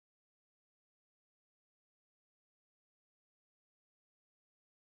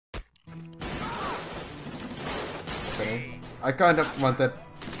I kind of wanted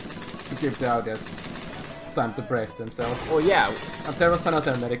to give the audience time to brace themselves. Well, yeah. And there was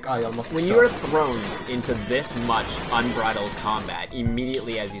another medic I almost When shot. you are thrown into this much unbridled combat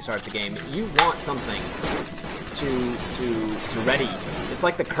immediately as you start the game, you want something to ready. It's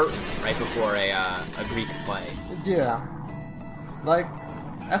like the curtain right before a Greek play. Yeah. Like,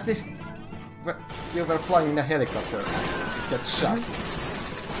 as if you were flying in a helicopter and get shot.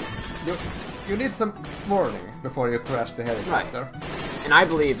 You need some warning before you crash the helicopter. Right. And I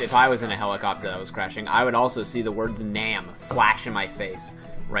believe if I was in a helicopter that was crashing, I would also see the words NAM flash in my face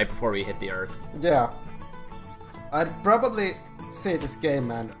right before we hit the earth. Yeah. I'd probably see this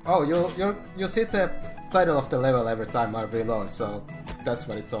game and you see the title of the level every time I reload, so that's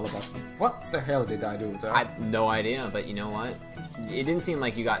what it's all about. What the hell did I do there? I have no idea, but you know what? It didn't seem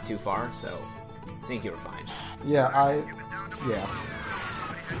like you got too far, so I think you were fine. Yeah,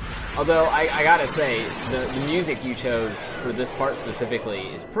 Although, I gotta say, the music you chose for this part specifically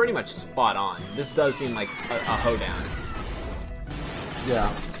is pretty much spot on. This does seem like a hoedown. Yeah.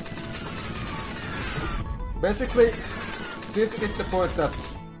 Basically, this is the point that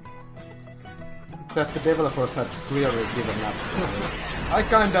the developers had clearly given up. So I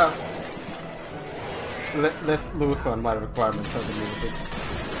kinda let loose on my requirements of the music.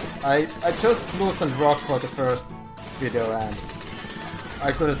 I chose blues and rock for the first video and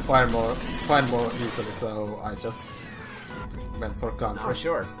I couldn't find more easily, so I just went for country. Oh,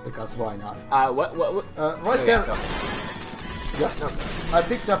 sure. Because why not? What? Right there. Yeah, no. I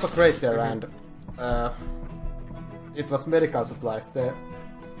picked up a crate there and it was medical supplies there.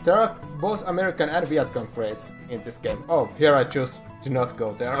 There are both American and Vietcong crates in this game. Oh, here I choose to not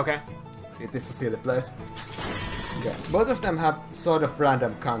go there. Okay. It is a silly place. Yeah, both of them have sort of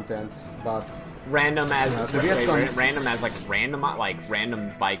random contents, but Random as the Vietcong, random as like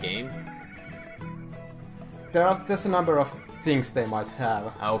random by game. there's a number of things they might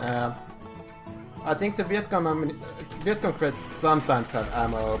have. Okay. I think the Vietcong crates sometimes have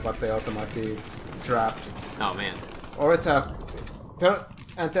ammo, but they also might be trapped. Oh man. Or it's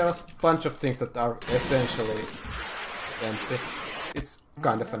there's a bunch of things that are essentially empty. It's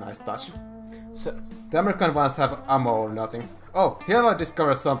kind of a nice touch. So The American ones have ammo or nothing. Oh, here I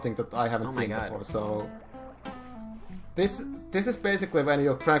discovered something that I haven't seen God. before. So this is basically when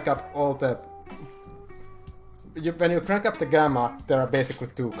you crank up all the when you crank up the gamma, there are basically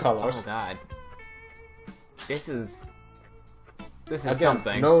two colors. oh god. This is Again,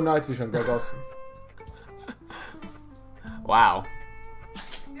 something. no night vision goggles. Wow.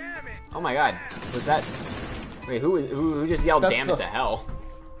 Oh my god. Was that? Wait, who just yelled That's "Damn it to hell"?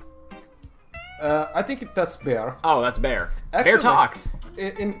 I think that's Bear. Oh, that's Bear. Actually, Bear talks.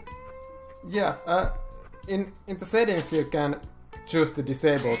 In the settings you can choose to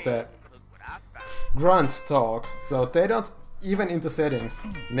disable the grunt talk, so they don't even in the settings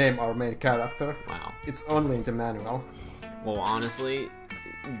name our main character. Wow. It's only in the manual. Well, honestly,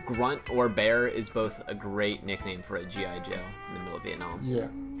 Grunt or Bear is both a great nickname for a G.I. Joe in the middle of Vietnam. Yeah.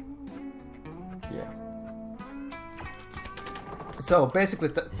 Yeah. So basically,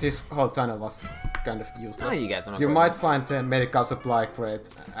 this whole tunnel was kind of useless. Oh, you got some You equipment. might find a medical supply crate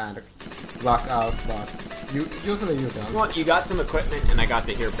and luck out, but usually you don't. Well, you got some equipment, and I got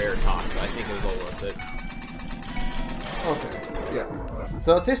to hear Bear talk, so I think it was all worth it. Okay, yeah.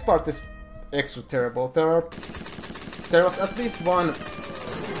 So this part is extra terrible. There was at least one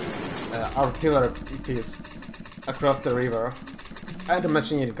artillery piece across the river and a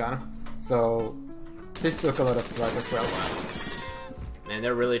machine gun. So this took a lot of tries as well. Man,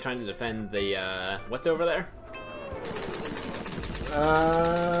 they're really trying to defend the, what's over there?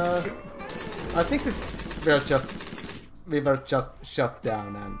 I think we were just shut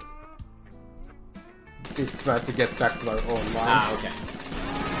down and we tried to get back to our own lines. Ah, okay.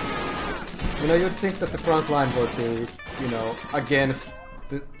 You know, you'd think that the front line would be, you know, against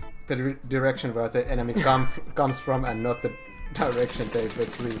the direction where the enemy comes from and not the direction they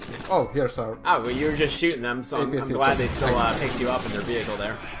retreat. Oh, here's our... Oh, well, you were just shooting them, so I'm ABC glad they just- still picked you up in their vehicle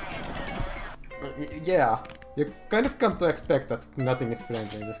there. Yeah, you kind of come to expect that nothing is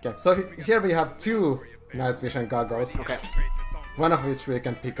friendly in this game. So here we have two night vision goggles, Okay. one of which we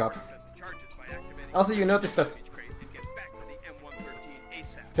can pick up. Also, you notice that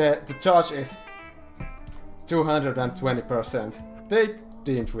the charge is 220%. They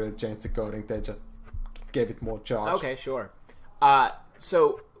didn't really change the coding, they just gave it more charge. Okay, sure.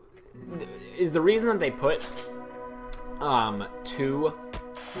 So, is the reason that they put, two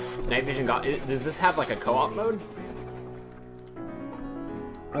night vision goggles, does this have like a co-op mode?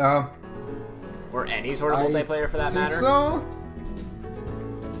 Or any sort of multiplayer for that think matter? So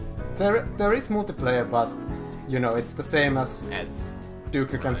there is multiplayer, but you know, it's the same as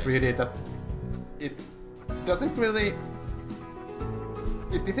Duke Nukem 3D, that it doesn't really...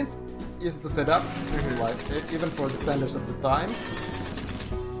 It isn't easy to set up, like, even for the standards of the time.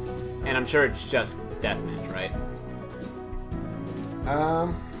 And I'm sure it's just deathmatch, right?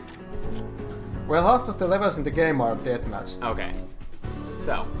 Well, half of the levels in the game are deathmatch. Okay.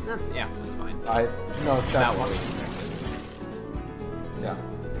 So, that's fine. I know that much. works. Yeah.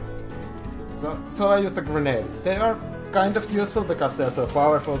 So I used a grenade. They are kind of useful because they're so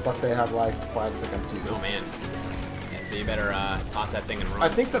powerful, but they have like 5 seconds use. Oh man. Yeah, so you better toss that thing and run. I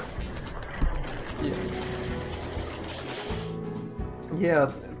think that's... Yeah.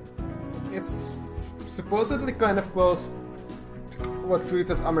 Yeah, it's supposedly kind of close what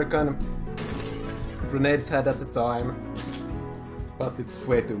Fuse's American grenades had at the time, but it's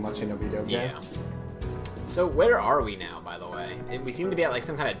way too much in a video game. Yeah. So where are we now, by the way? We seem to be at like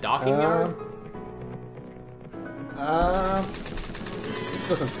some kind of docking yard? It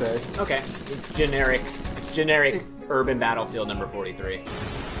doesn't say. Okay, it's generic urban battlefield number 43.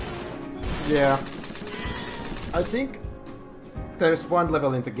 Yeah. I think there's one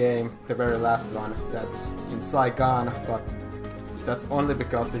level in the game, the very last one, that's in Saigon, but that's only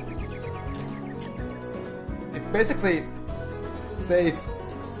because it basically says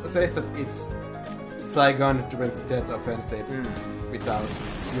that it's Saigon during the Tet Offensive without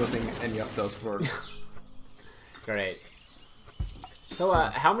using any of those words. Great. So,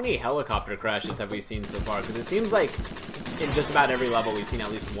 how many helicopter crashes have we seen so far? Because it seems like in just about every level we've seen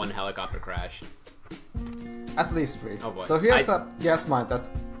at least one helicopter crash. At least 3. Oh boy. So here's a gas mine that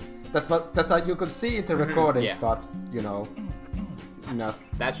you could see in the recording, yeah. but you know, not.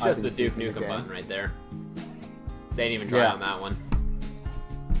 That's I just the didn't see Duke it in the Nukem game. button right there. They didn't even try Yeah. on that one.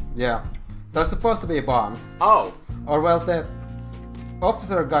 Yeah, there's supposed to be bombs. Oh! Or well, the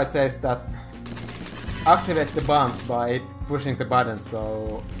officer guy says that activate the bombs by pushing the button.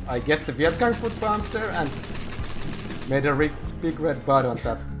 So I guess the Viet Cong put bombs there and made a big red button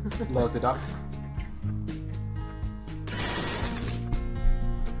that blows it up.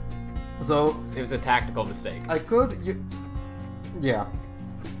 So It was a tactical mistake. I could, yeah,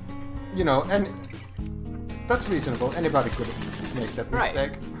 you know, and that's reasonable. Anybody could make that Right.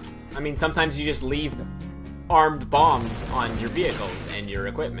 mistake. I mean, sometimes you just leave armed bombs on your vehicles and your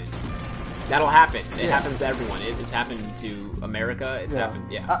equipment. That'll happen. It Yeah. happens to everyone. It's happened to America. It's happened,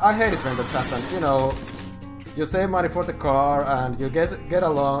 yeah. I hate it when that happens. You know, you save money for the car and you get a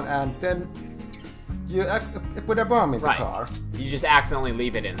loan, and then you put a bomb in the Right. car. You just accidentally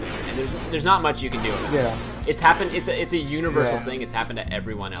leave it in there, and there's not much you can do about it. Yeah. It's happened. It's a universal Yeah. thing. It's happened to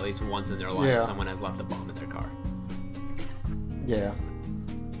everyone at least once in their life. Yeah. Someone has left a bomb in their car. Yeah.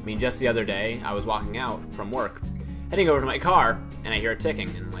 I mean, just the other day, I was walking out from work, heading over to my car, and I hear it ticking,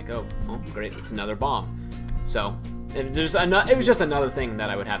 and I'm like, oh, well, great, it's another bomb. So, it was just another thing that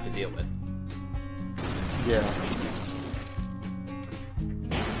I would have to deal with. Yeah.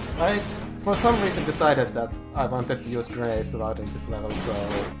 I, for some reason, decided that I wanted to use grenades a lot in this level, so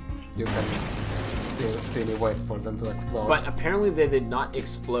you can see me wait for them to explode. But apparently they did not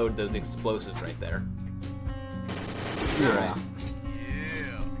explode those explosives right there. yeah.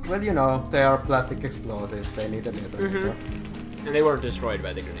 Well, you know, they are plastic explosives, they need a detonator. And they weren't destroyed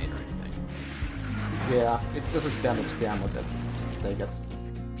by the grenade or anything. Yeah, it doesn't damage the ammo that they get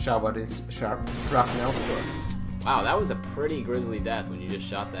showered in shrapnel. Wow, that was a pretty grisly death when you just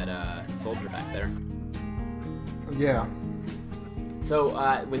shot that soldier back there. Yeah. So,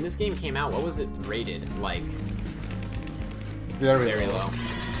 when this game came out, what was it rated? Like, Very very low. low.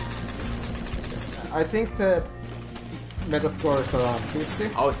 I think the Metascore is around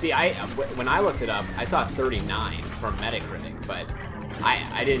 50. Oh, see, when I looked it up, I saw 39 from Metacritic, but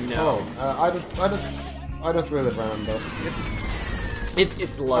I didn't know. Oh, I don't really remember.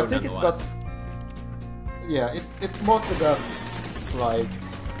 It's low I think it's got... nonetheless. Yeah, it mostly got, like,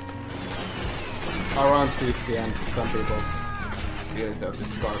 around 50, and some people really thought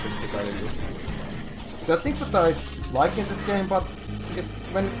it's garbage because it is. There are things that I like in this game, but it's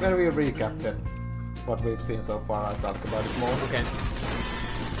when we recap it, what we've seen so far, I'll talk about it more. Okay.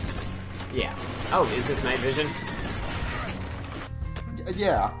 Yeah. Oh, is this night vision?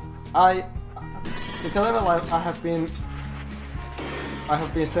 Yeah, it's a level I have been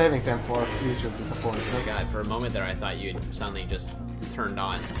saving them for future disappointment. Oh god, for a moment there I thought you had suddenly just turned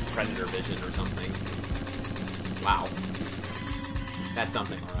on Predator vision or something. Wow. That's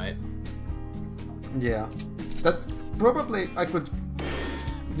something, alright. Yeah, that's probably I could,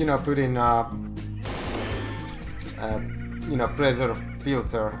 you know, put in you know, Predator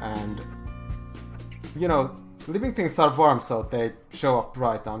filter, and you know, living things are warm, so they show up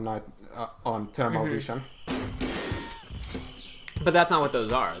bright on night on thermal vision. But that's not what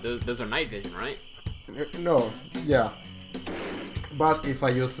those are. Those are night vision, right? No, yeah. But if I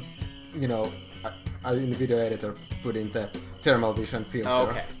use, you know, I in the video editor put in the thermal vision filter. Oh,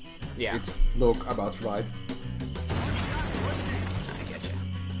 okay. Yeah. It look about right. I get you.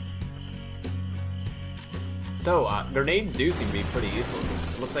 So, grenades do seem to be pretty useful.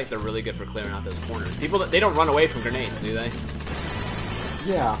 It looks like they're really good for clearing out those corners. People, they don't run away from grenades, do they?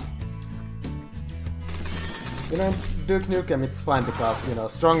 Yeah. You know, in Duke Nukem it's fine because, you know,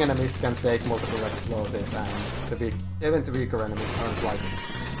 strong enemies can take multiple explosives and even the weaker enemies aren't like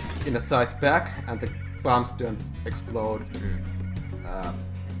in a tight pack and the bombs don't explode.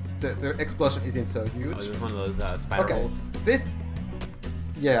 The explosion isn't so huge. Oh, is this one of those spider holes? This...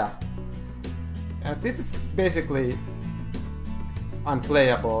 Yeah. This is basically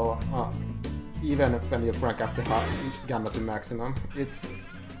unplayable even when you crank up the gamma to maximum. It's...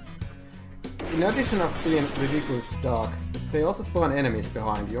 In addition of being ridiculous dark, they also spawn enemies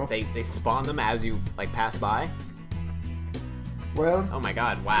behind you. They spawn them as you like pass by? Well... Oh my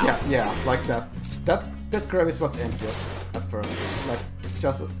god, wow. Yeah, like that. That crevice was empty at first. Like,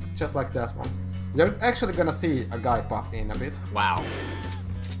 just like that one. You're actually gonna see a guy pop in a bit. Wow.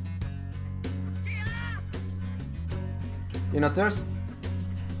 You know, there's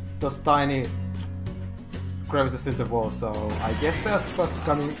those tiny crevices in the wall, so I guess they're supposed to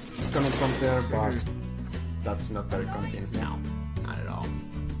coming from there, but that's not very convincing. No, not at all.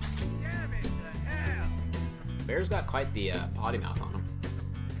 Bear's got quite the potty mouth on him.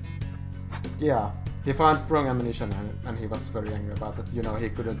 Yeah, he found wrong ammunition and he was very angry about it. You know, he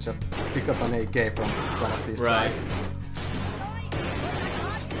couldn't just pick up an AK from one of these guys.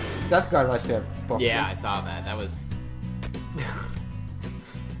 That guy right there popped Yeah, in. I saw that. That was...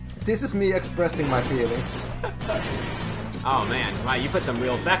 This is me expressing my feelings. Oh man, wow, you put some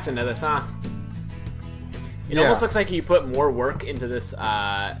real effects into this, huh? It Yeah. almost looks like you put more work into this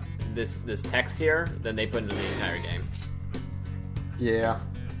this text here than they put into the entire game. Yeah.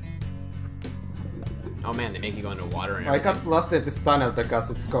 Oh man, they make you go into water and I everything. got lost in this tunnel because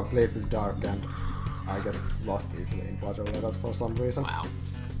it's completely dark and I get lost easily in water levels for some reason. Wow.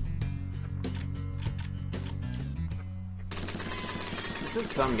 This is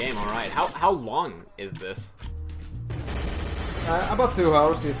some game, alright. How long is this? About 2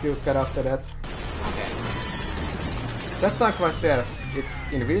 hours if you cut off the deaths. Okay. That tank right there, it's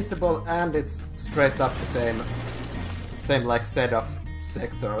invincible and it's straight up the same like set of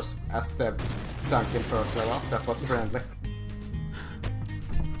sectors as the tank in first level that was friendly.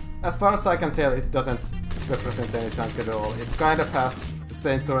 As far as I can tell, it doesn't represent any tank at all. It kind of has the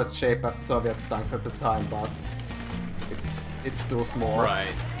same turret shape as Soviet tanks at the time, but it's too small.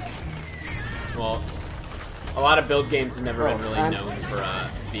 Right. Well, a lot of build games have never been really and- known for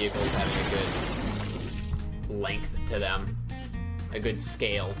vehicles having a good length to them, a good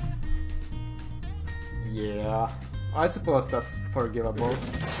scale. Yeah, I suppose that's forgivable.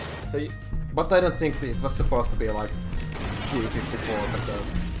 So you, But I don't think it was supposed to be like T-54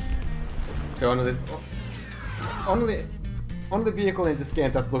 because the only vehicle in this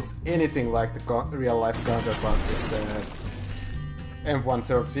game that looks anything like the real-life counterpart is the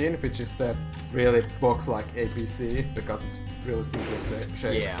M113, which is the really box-like APC because it's really simple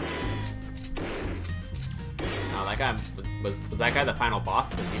shape. yeah. Oh, that guy was that guy the final boss?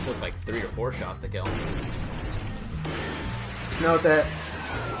 Because he took like 3 or 4 shots to kill him. No, the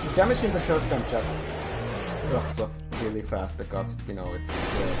damage in the shotgun just drops off really fast because, you know, it's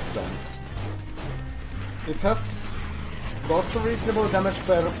spreads and it has close to reasonable damage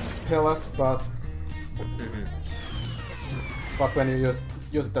per pellet, but but when you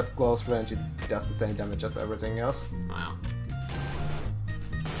use it at close range, it does the same damage as everything else. Wow.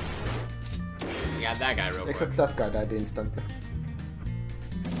 You got that guy real Except quick. that guy died instantly.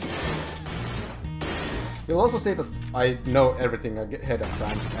 You'll also see that I know everything ahead of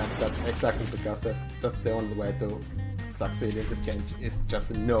time, and that's exactly because that's the only way to succeed in this game, is just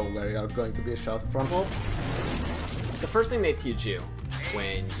to know where you are going to be shot from. Well, the first thing they teach you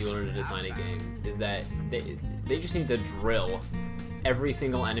when you learn to design a game is that they just need to drill every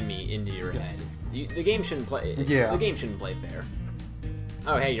single enemy into your head. The game shouldn't play. Yeah. The game shouldn't play fair.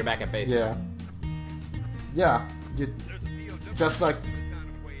 Oh, hey, you're back at base. Yeah. Yeah. You just like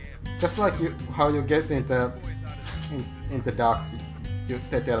you how you get into docks,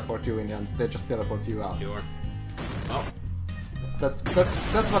 they teleport you in and they just teleport you out. Sure. Oh, That's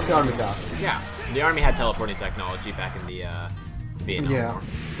what the army does. yeah. The army had teleporting technology back in the Vietnam Yeah. War.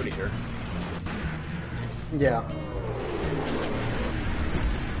 Pretty sure. Yeah.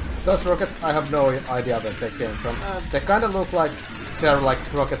 Those rockets, I have no idea where they came from. They kind of look like they're like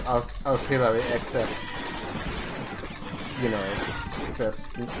rocket artillery, except you know, there's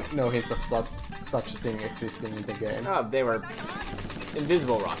no hints of such a thing existing in the game. Oh, they were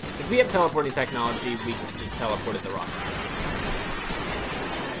invisible rockets. If we have teleporting technology, we can just teleport at the rocket.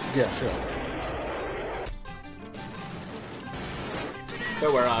 Yeah, sure.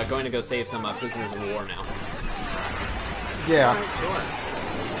 So we're going to go save some prisoners of war now. Yeah. Alright, sure.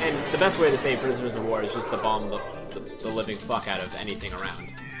 And the best way to save prisoners of war is just to bomb the living fuck out of anything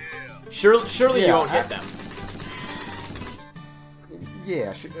around. Surely Yeah, you won't hit them.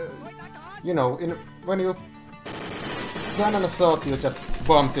 Yeah, you know, when you plan an assault, you just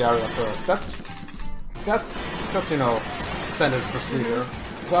bomb the area first. That's you know, standard procedure.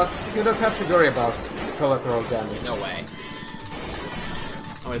 But you don't have to worry about collateral damage. No way.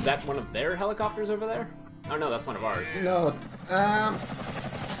 Oh, is that one of their helicopters over there? Oh no, that's one of ours. No,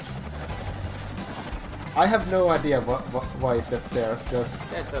 I have no idea why is that there.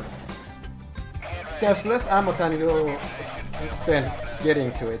 There's less ammo than you spend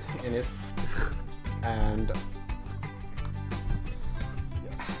getting to it in it, and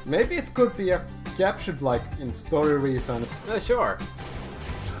maybe it could be captured like in story reasons. Sure.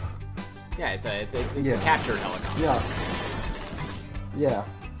 Yeah, it's a captured helicopter. Yeah. Yeah.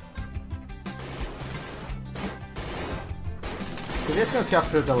 The Vietcong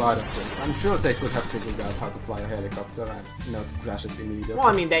captured a lot of things. I'm sure they could have figured out how to fly a helicopter and not crash it immediately. Well,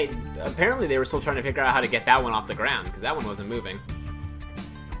 I mean, they were still trying to figure out how to get that one off the ground, because that one wasn't moving.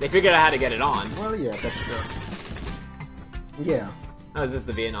 They figured out how to get it on. Well, yeah, that's true. Yeah. Oh, is this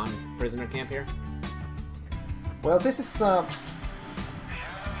the Vietnam prisoner camp here? Well, this is, not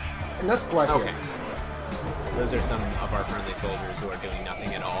quite Okay. yet. Those are some of our friendly soldiers who are doing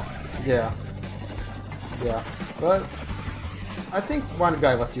nothing at all. Yeah. Yeah. Well, I think one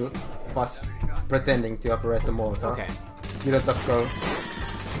guy was pretending to operate the mortar. Okay. You don't have to go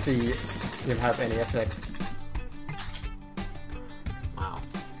see him have any effect. Wow.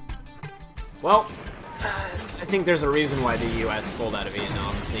 Well, I think there's a reason why the U.S. pulled out of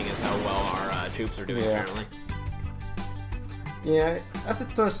Vietnam, seeing as how well our troops are doing, Yeah. apparently. Yeah, as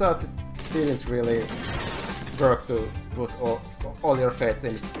it turns out, it didn't really work to put all your faith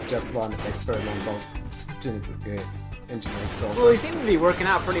in just one experimental genetic engineering soldier. Well, they seem to be working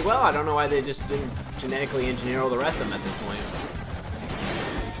out pretty well. I don't know why they just didn't genetically engineer all the rest of them at this point.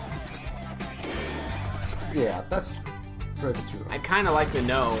 Yeah, that's pretty true. I'd kind of like to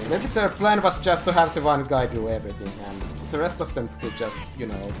know. Maybe their plan was just to have the one guy do everything, and the rest of them could just, you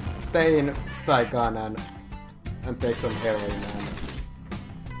know, stay in Saigon and take some heroin and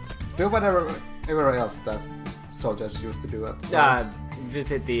do whatever else that soldiers used to do at the time.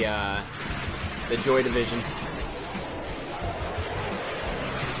 Visit the Joy Division.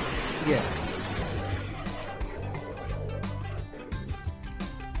 Yeah.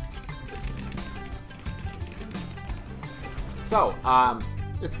 So,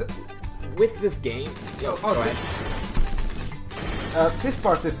 It's with this game, go ahead. This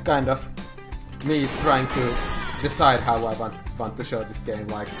part is kind of me trying to decide how I want to show this game.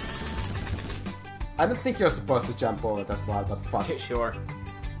 Like, I don't think you're supposed to jump over that wall, but fuck Okay, it. sure.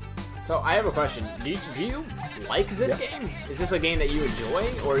 So I have a question. Do you like this Yeah. game? Is this a game that you enjoy,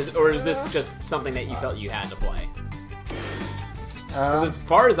 or is this just something that you felt you had to play? 'Cause as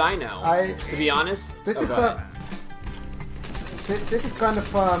far as I know, to be honest, This oh, is go a. ahead. This is kind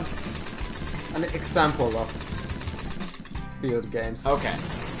of an example of build games. Okay.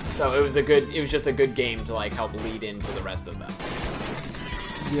 So it was just a good game to like help lead into the rest of them.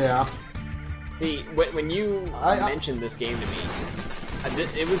 Yeah. See, when you mentioned this game to me,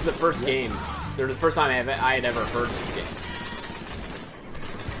 it was the first game, or the first time I had ever heard this game.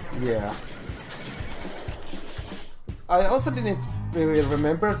 Yeah. I also didn't really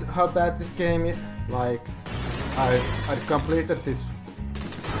remember how bad this game is. Like, I'd completed this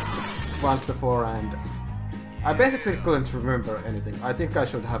once before and I basically couldn't remember anything. I think I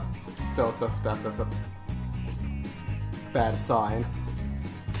should have thought of that as a bad sign.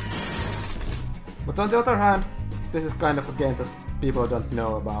 But on the other hand, this is kind of a game that people don't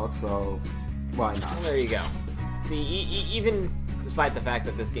know about, so why not? Well, there you go. See, even despite the fact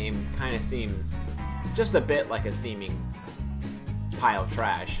that this game kind of seems just a bit like a steaming pile of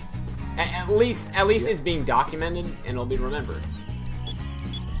trash, at least it's being documented and it'll be remembered.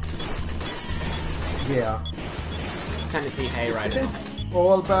 Yeah. Tennessee Hayride. Isn't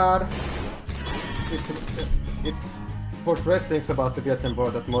all bad. It portrays things about the Vietnam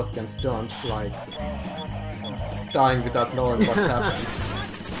War that most games don't, like dying without knowing what happened.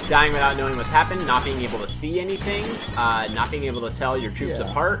 Dying without knowing what's happened, not being able to see anything, not being able to tell your troops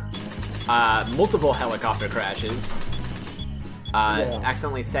apart, multiple helicopter crashes,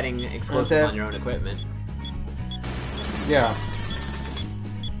 accidentally setting explosives on your own equipment. Yeah.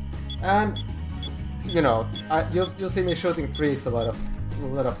 And you know, you'll see me shooting trees a lot of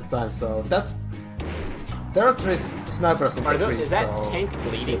the time. So there are three snipers in the trees. Is that so, tank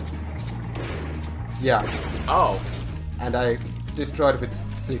bleeding? Yeah. Oh. And I destroyed with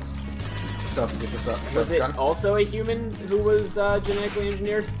 6 shots with the shotgun. Was it also a human who was genetically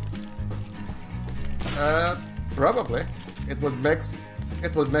engineered? Probably. It would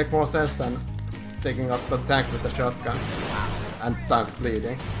make more sense than taking out the tank with a shotgun and tank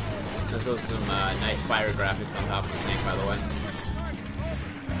bleeding. There's also some nice fire graphics on top of the tank, by the way.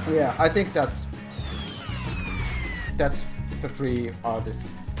 Yeah, I think that's the 3 artists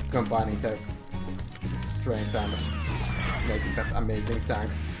combining their strength and making that amazing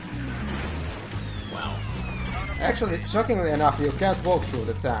tank. Wow. Actually, shockingly enough, you can't walk through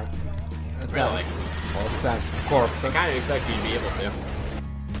the tank. Really? Or the tank corpses. I kind of expect you to be able to.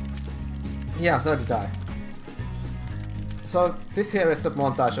 Yeah, so did I. So this here is a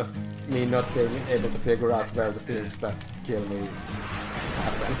montage of me not being able to figure out where the things that kill me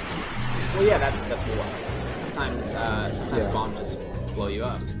happen. Well, yeah, that's war. Sometimes bombs just blow you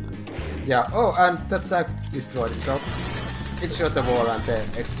up. Yeah. Oh, and that tank destroyed itself. It shot the wall and the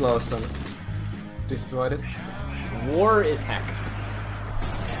explosion destroyed it. War is heck.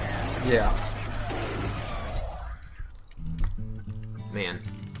 Yeah. Man.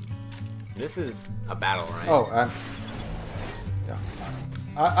 This is a battle, right? Oh, and yeah,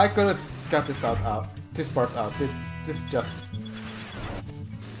 I couldn't cut this out. This part out. This is just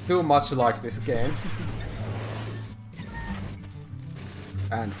too much like this game.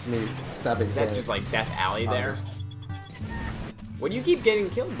 And me stabbing. Is that just like Death Alley there? What do you keep getting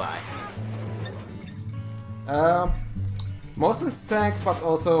killed by? Mostly the tank, but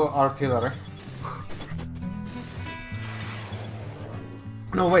also artillery.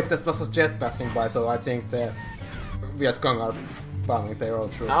 No, wait, that was a jet passing by, so I think the Viet Cong are bombing their own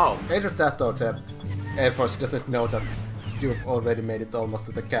troops. Oh. Either that or the Air Force doesn't know that you've already made it almost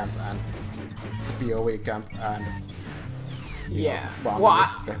to the camp and the POE camp and yeah, bombing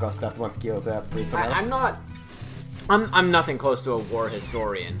it because that won't kill the prisoners. I'm nothing close to a war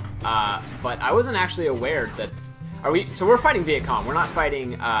historian, but I wasn't actually aware that. So we're fighting Viet Cong. We're not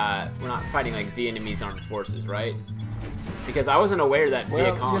fighting like Vietnamese armed forces, right? Because I wasn't aware that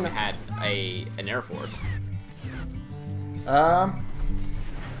Viet Cong had an air force. I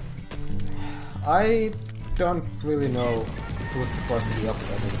don't really know who's supposed to be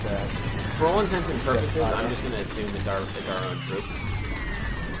operating that. For all intents and purposes, I'm just gonna assume it's our own troops.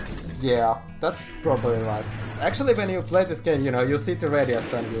 Yeah, that's probably right. Actually, when you play this game, you see the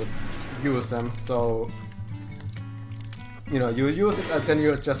radius and you use them, so you use it and then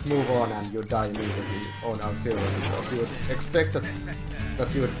you just move on and you die immediately on artillery because you would expect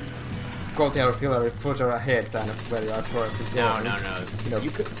that you would call the artillery further ahead than where you are currently going. No.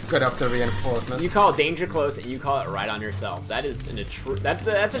 You could cut off the reinforcements. You call danger close and you call it right on yourself. That is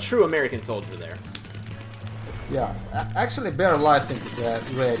that's a true American soldier there. Yeah, actually Bear lies into the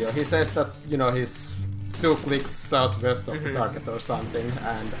radio. He says that, he's 2 clicks southwest of the target or something,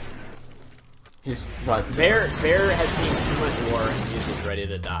 and he's right. Bear has seen too much war and he's just ready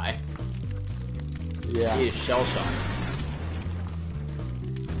to die. Yeah. He is shell-shocked.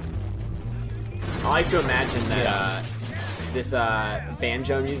 I like to imagine that this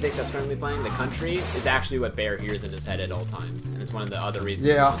banjo music that's currently playing, the country, is actually what Bear hears in his head at all times, and it's one of the other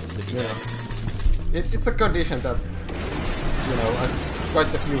reasons he wants to be dead. It's a condition that,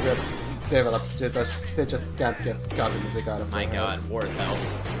 quite a few gets developed. They just can't get country music out of My their God, head. war is hell.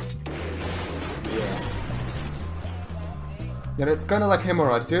 Yeah. It's kind of like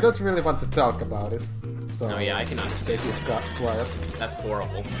hemorrhoids. You don't really want to talk about it. So No, yeah, I can understand. Keep quiet. That's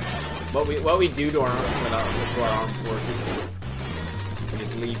horrible. What we do to our armed forces, we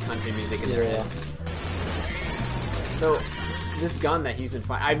just leave country music in their heads. So this gun that he's been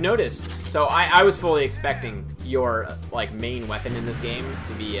fighting, I've noticed. So I was fully expecting your main weapon in this game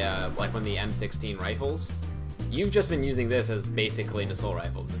to be like one of the M16 rifles. You've just been using this as basically an assault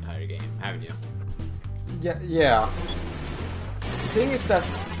rifle this entire game, haven't you? Yeah. The thing is that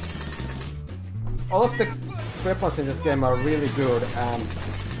all of the weapons in this game are really good,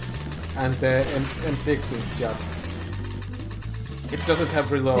 and the M16 is just... It doesn't have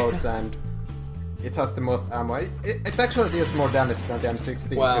reloads and it has the most ammo. It actually deals more damage than the M16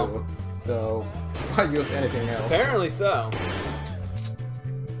 too, so why use anything else? Apparently so.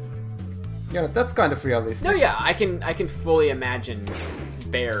 That's kind of realistic. No, yeah, I can fully imagine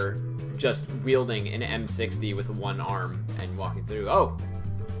Bear just wielding an M60 with one arm and walking through. Oh,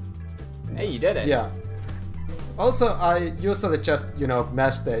 hey, you did it. Yeah. Also, I usually just,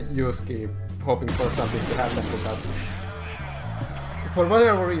 mash the use key, hoping for something to happen, because for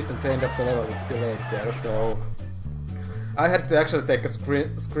whatever reason, the end of the level is delayed there, so I had to actually take a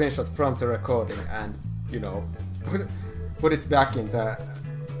screenshot from the recording and, you know, put it back in the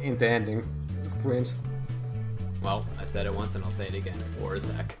ending screens. Well, I said it once and I'll say it again. War is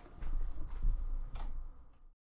heck.